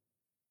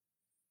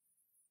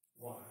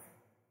 Why?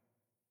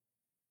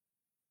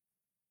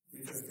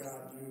 Because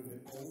God knew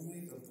that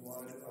only the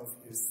blood of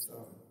his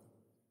Son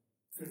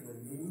could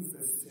remove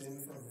the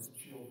sin from his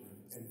children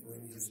and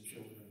bring his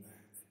children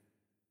back.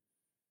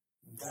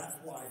 That's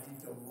why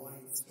he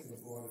delights in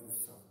the blood of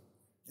his Son.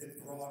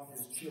 It brought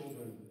his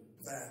children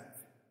back.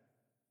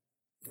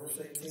 Verse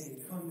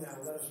 18, come now,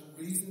 let us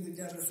reason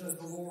together, says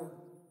the Lord.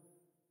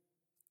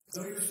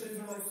 Though your sins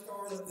are like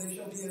scarlet, they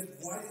shall be as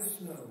white as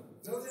snow.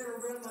 Though they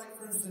are red like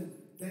crimson,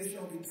 they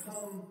shall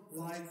become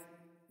like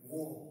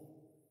wool.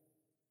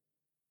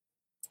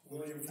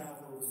 William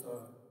Cowper was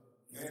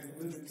a man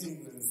who lived in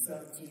England in the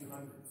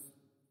 1700s.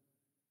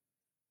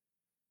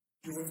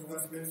 He went to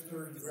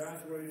Westminster, he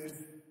graduated,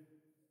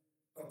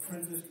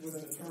 apprenticed with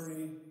an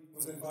attorney,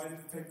 was invited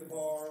to take the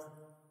bar,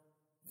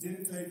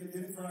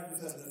 didn't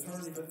practice as an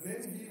attorney, but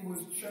then he was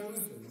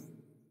chosen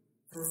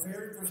for a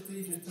very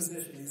prestigious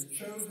position. He was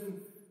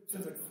chosen to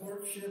the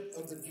clerkship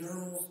of the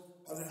journals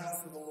of the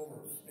House of the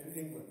Lords in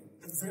England.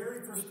 A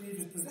very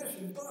prestigious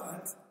position,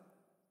 but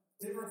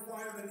it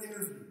required an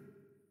interview.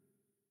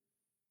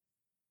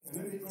 And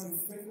then the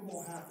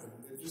unthinkable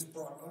happened. It just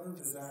brought utter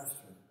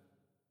disaster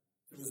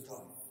to his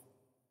life.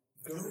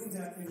 During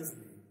that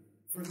interview,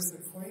 for this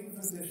acclaimed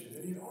position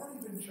that he had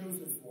already been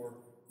chosen for,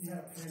 he had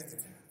a panic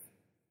attack.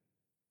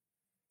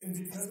 And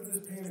because of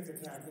this panic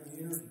attack in the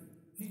interview,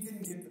 he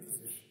didn't get the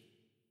position.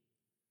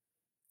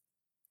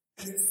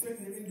 And it sent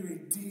him into a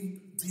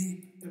deep,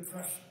 deep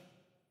depression.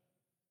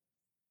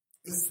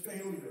 This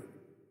failure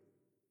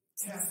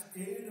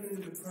cascaded him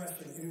into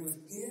depression, and it was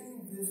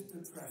in this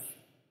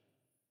depression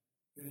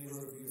that he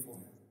wrote a beautiful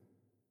hymn.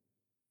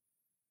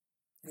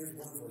 Here's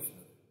one verse of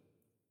it.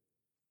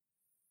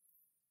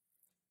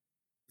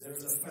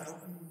 There's a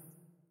fountain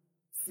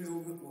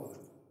filled with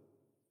blood,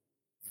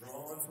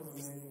 drawn from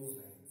Emmanuel's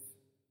veins.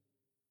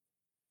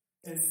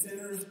 And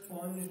sinners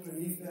plunged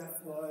beneath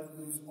that flood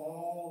lose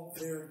all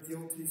their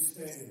guilty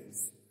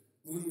stains.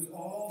 Lose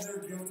all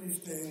their guilty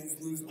stains.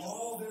 Lose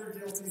all their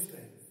guilty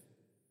stains.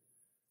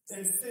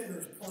 And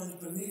sinners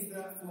plunged beneath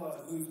that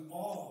flood lose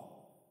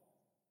all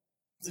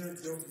their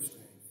guilty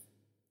stains.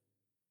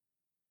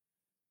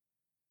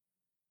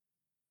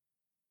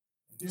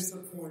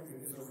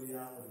 Disappointment is a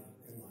reality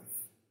in life.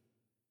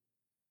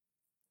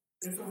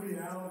 It's a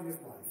reality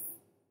of life.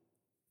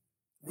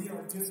 We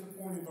are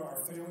disappointed by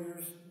our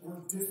failures.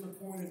 We're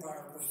disappointed by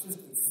our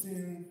persistent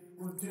sin.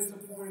 We're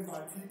disappointed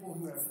by people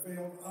who have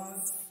failed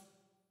us.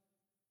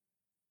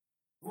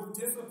 We're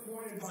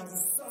disappointed by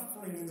the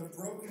suffering and the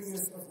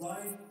brokenness of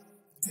life.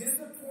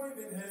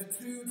 Disappointment has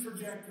two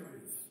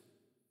trajectories.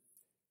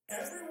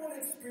 Everyone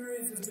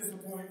experiences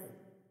disappointment.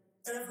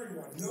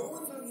 Everyone. No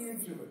one's immune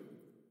to it.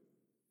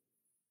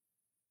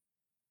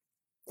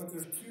 But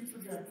there's two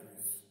trajectories.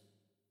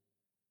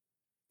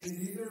 It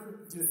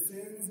either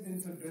descends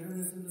into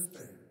bitterness and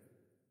despair,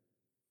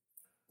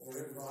 or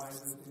it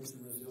rises into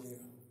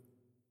resilient hope.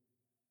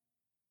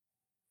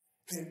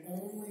 And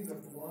only the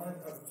blood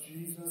of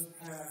Jesus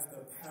has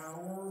the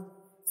power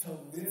to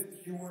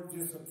lift your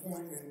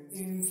disappointment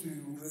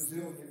into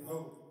resilient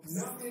hope.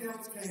 Nothing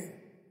else can.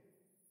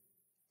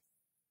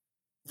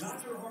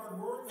 Not your hard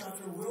work, not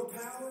your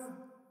willpower,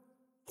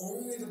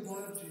 only the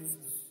blood of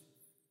Jesus.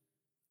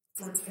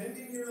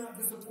 Pretending you're not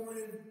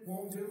disappointed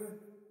won't do it.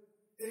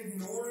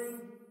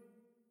 Ignoring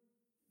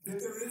that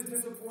there is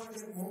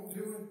disappointment won't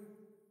do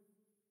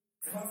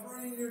it.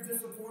 Covering your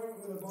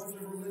disappointment with a bunch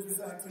of religious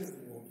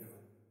activity won't do it.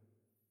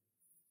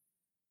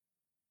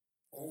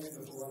 Only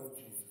the blood of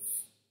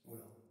Jesus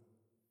will.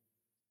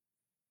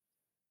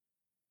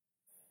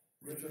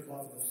 Richard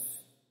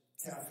Lovelace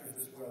captures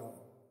this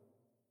well.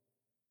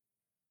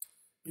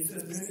 He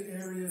says, many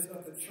areas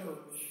of the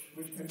church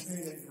which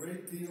contain a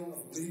great deal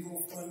of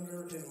legal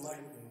thunder and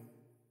lightning,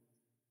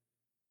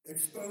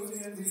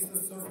 exposing at least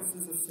the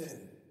surfaces of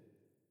sin,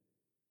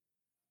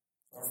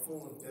 are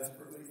full of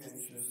desperately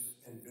anxious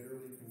and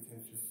bitterly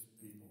contentious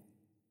people.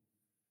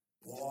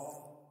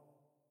 Law,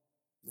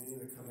 meaning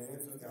the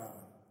commands of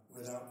God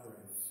without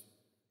grace,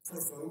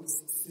 provokes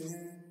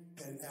sin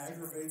and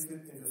aggravates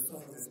it into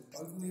some of its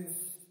ugliest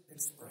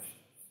expressions.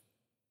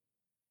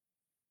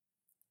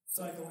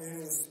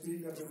 Psychoanalysts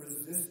speak of the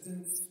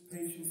resistance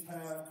patients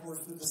have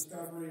towards the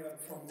discovery of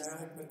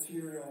traumatic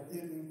material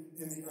hidden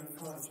in the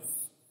unconscious.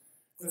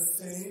 The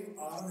same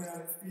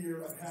automatic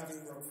fear of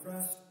having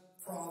repressed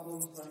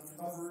problems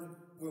uncovered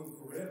will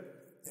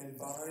grip and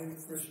bind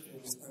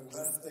Christians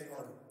unless they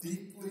are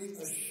deeply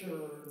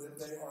assured that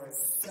they are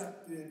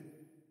accepted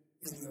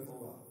in the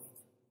beloved.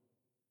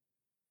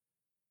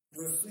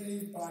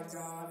 Received by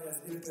God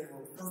as if they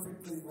were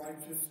perfectly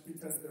righteous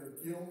because their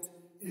guilt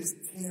is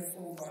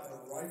canceled by the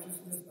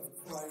righteousness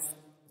of Christ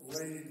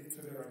laid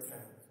to their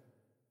account.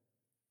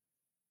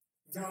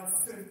 God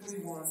simply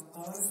wants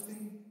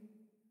honesty,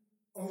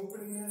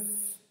 openness,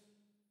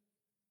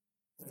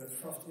 and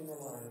a trusting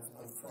reliance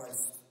on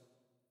Christ,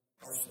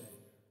 our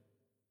Savior.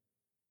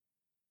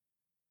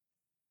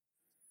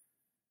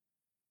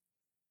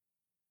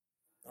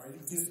 Are you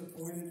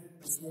disappointed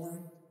this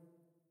morning?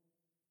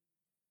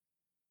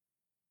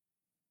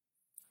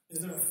 Is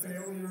there a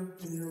failure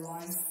in your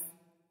life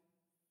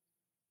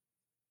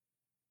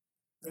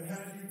that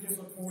has you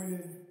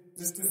disappointed,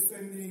 that's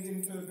descending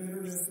into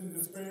bitterness and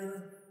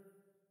despair?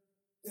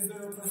 Is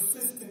there a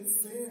persistent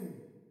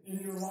sin in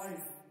your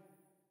life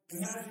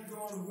that has you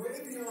gone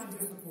way beyond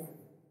disappointment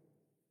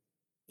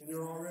and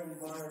you're already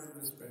mired in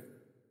despair?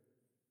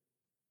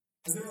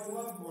 Is there a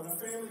loved one, a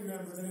family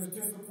member that has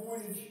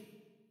disappointed you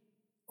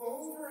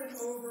over and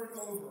over and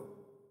over,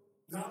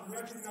 not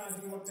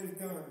recognizing what they've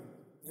done,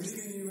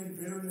 leaving you in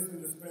bitterness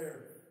and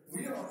despair?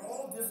 We are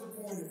all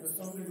disappointed to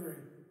some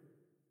degree.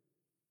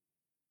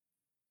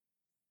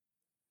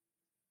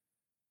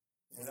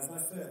 And as I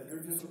said,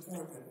 your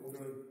disappointment will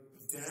go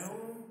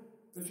down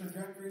the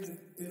trajectory to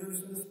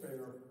bitterness and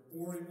despair,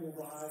 or it will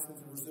rise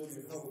into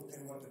resilient hope.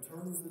 And what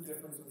determines the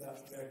difference of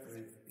that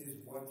trajectory is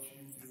what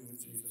you do with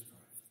Jesus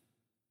Christ.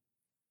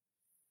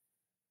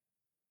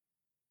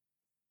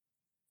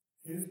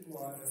 His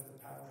blood has the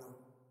power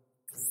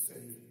to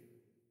save you.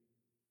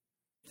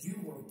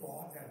 You were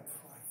bought at a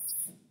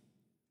price.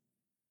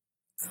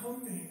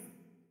 Come to Him.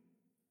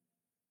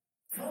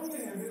 Come to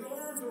Him. His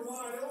arms are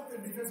wide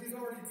open because He's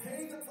already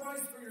paid the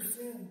price for your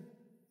sin.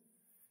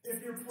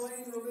 If you're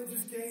playing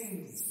religious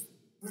games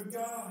with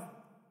God,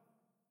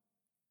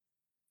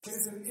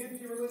 it's an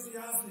empty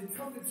religiosity.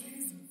 Come to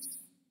Jesus.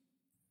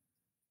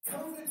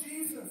 Come to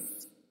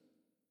Jesus.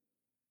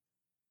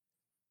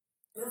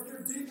 Or if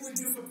you're deeply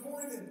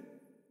disappointed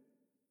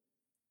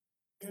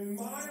and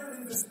mired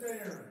in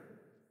despair,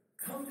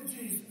 come to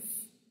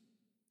Jesus.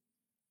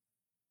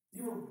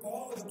 You were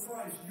bought with a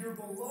price. You're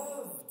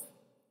beloved.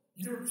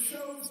 You're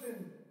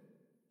chosen.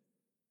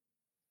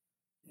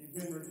 You've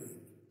been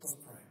redeemed. Let's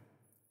pray.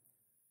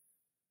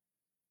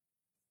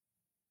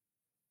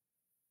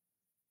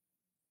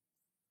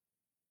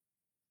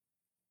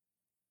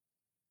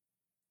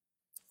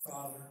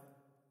 Father,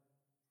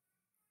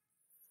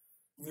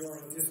 we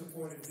are a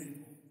disappointed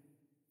people.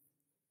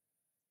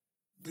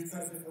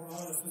 Because if we're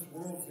honest, this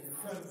world is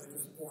incredibly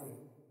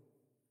disappointing.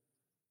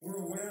 We're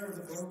aware of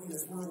the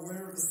brokenness. We're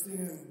aware of the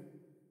sin.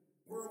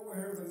 We're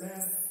aware of the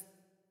mess.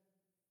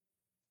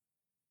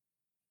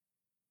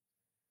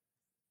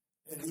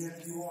 And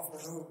yet you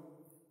offer hope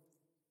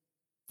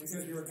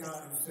because you're a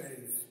God who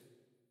saves.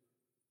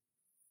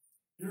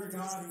 You're a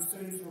God who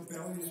saves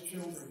rebellious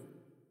children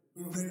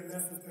who have made a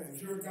mess of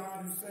things. You're a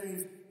God who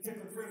saves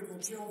hypocritical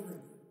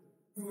children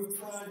who have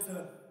tried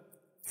to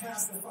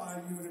pacify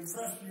you and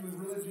impress you with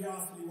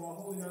religiosity while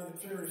holding on to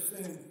cherished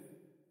sin.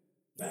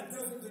 That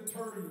doesn't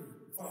deter you,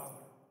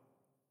 Father.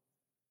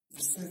 You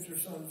sent your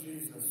Son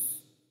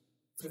Jesus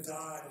to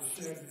die,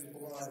 to shed His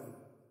blood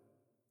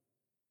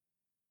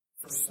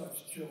for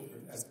such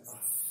children as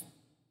us.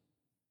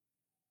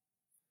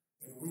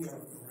 And we are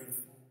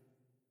grateful.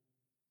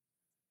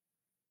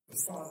 But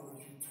Father, would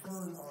you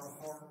turn our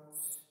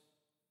hearts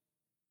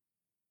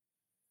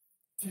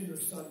to your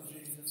Son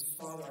Jesus?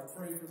 Father, I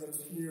pray for those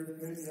here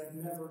that maybe have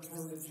never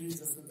turned to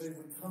Jesus, that they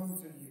would come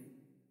to you.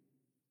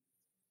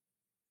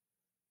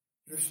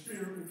 Your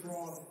Spirit would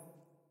draw them.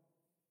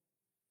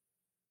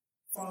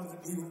 Father,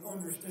 that we would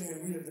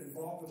understand we have been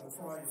bought with a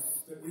price,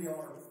 that we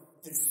are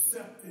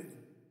accepted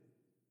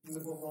in the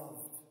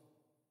beloved,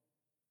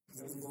 and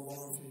that we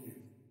belong to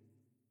you.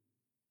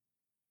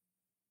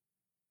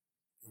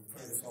 We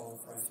pray this all in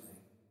Christ's name.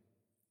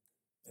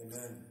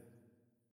 Amen.